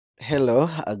Hello,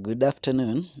 good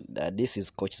afternoon. This is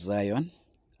Coach Zion.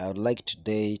 I would like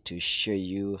today to show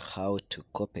you how to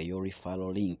copy your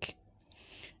referral link.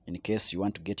 In case you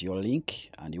want to get your link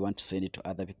and you want to send it to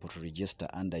other people to register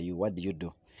under you, what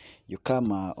do? You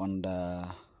come on the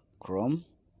Chrome,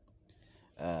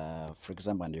 for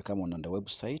example, and you come on the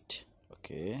website.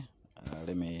 Okay,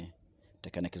 let me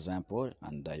take an example,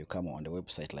 and you come on the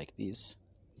website like this.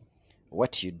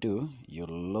 What you do, you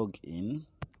log in.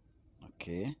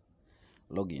 Okay.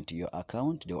 Log into your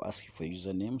account. They'll ask you for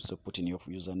username, so put in your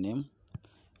username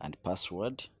and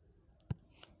password.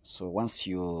 So once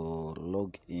you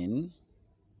log in,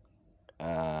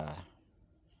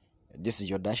 this is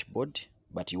your dashboard,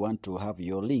 but you want to have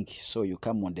your link, so you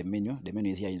come on the menu. The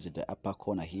menu is here, is in the upper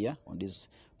corner here on these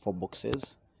 4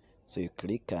 boxes. So you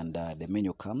click and the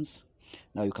menu comes.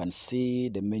 Now you can see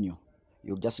the menu.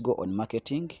 You just go on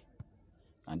marketing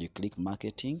and you click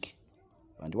marketing,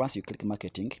 and once you click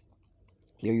marketing,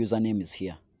 your username is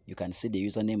here. You can see the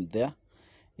username there.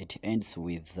 It ends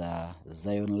with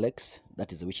Zion Lex,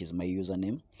 that is which is my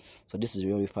username. So this is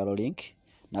your referral link.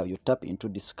 Now you tap into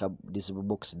this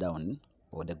box down,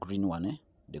 or the green one,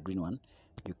 the green one.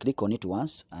 You click on it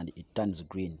once and it turns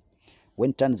green. When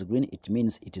it turns green, it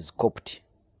means it is copied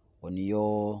on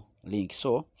your link.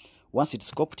 So once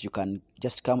it's copied, you can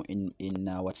just come in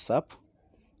WhatsApp.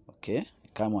 Okay,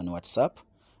 come on WhatsApp,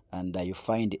 and you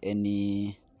find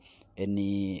any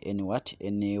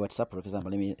WhatsApp. For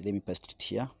example, let me paste it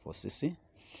here for CC,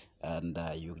 and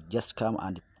you just come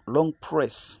and long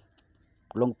press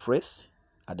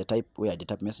at the type where the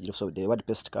type message. So the word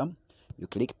paste come, you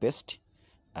click paste,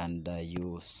 and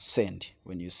you send.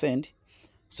 When you send,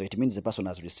 so it means the person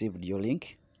has received your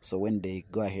link. So when they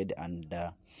go ahead and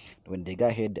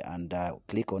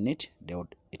click on it,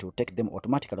 it will take them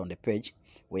automatically on the page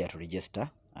where to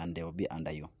register, and they will be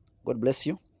under you. God bless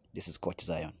you. This is Coach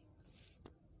Zion.